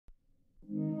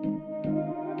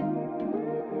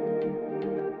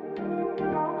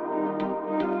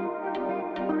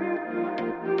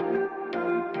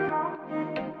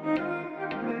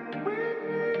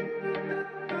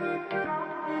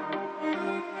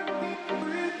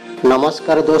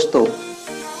नमस्कार दोस्तों,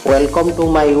 welcome to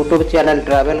my YouTube channel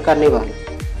travel carnival.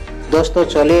 दोस्तों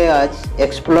चलिए आज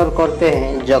एक्सप्लोर करते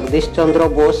हैं जगदीश चंद्र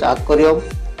बोस एक्वेरियम,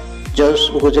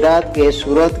 जो गुजरात के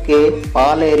सूरत के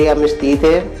पाल एरिया में स्थित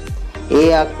है।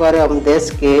 ये एक्वेरियम देश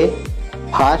के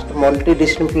first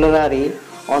multidisciplinary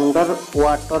under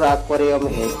water aquarium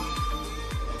है।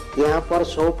 यहाँ पर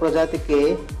 100 प्रजाति के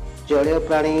जलीय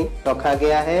प्राणी रखा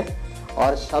गया है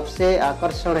और सबसे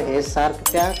आकर्षण है शार्क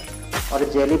टैंक और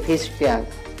जेलीफिश टैंक।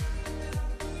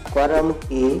 एक्वेरियम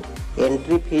की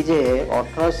एंट्री फीस है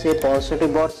 18 से 65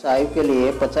 वर्ष आयु के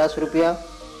लिए 50 रुपया,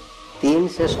 3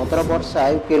 से 17 वर्ष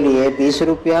आयु के लिए 20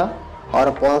 रुपया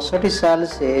और 65 साल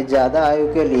से ज़्यादा आयु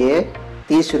के लिए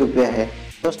 30 रुपया है।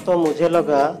 दोस्तों मुझे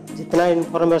लगा जितना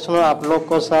इन्फॉर्मेशन आप लोग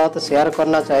को साथ शेयर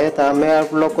करना चाहिए था, मैं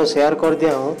आप लोग को शेयर कर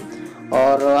दिया हूँ।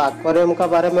 और एक्वेरियम का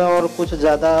बारे में और कुछ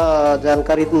ज़्यादा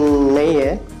जानकारी नहीं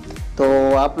है, तो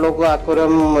आप लोग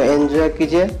एक्वेरियम एंजॉय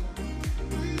कीजिए।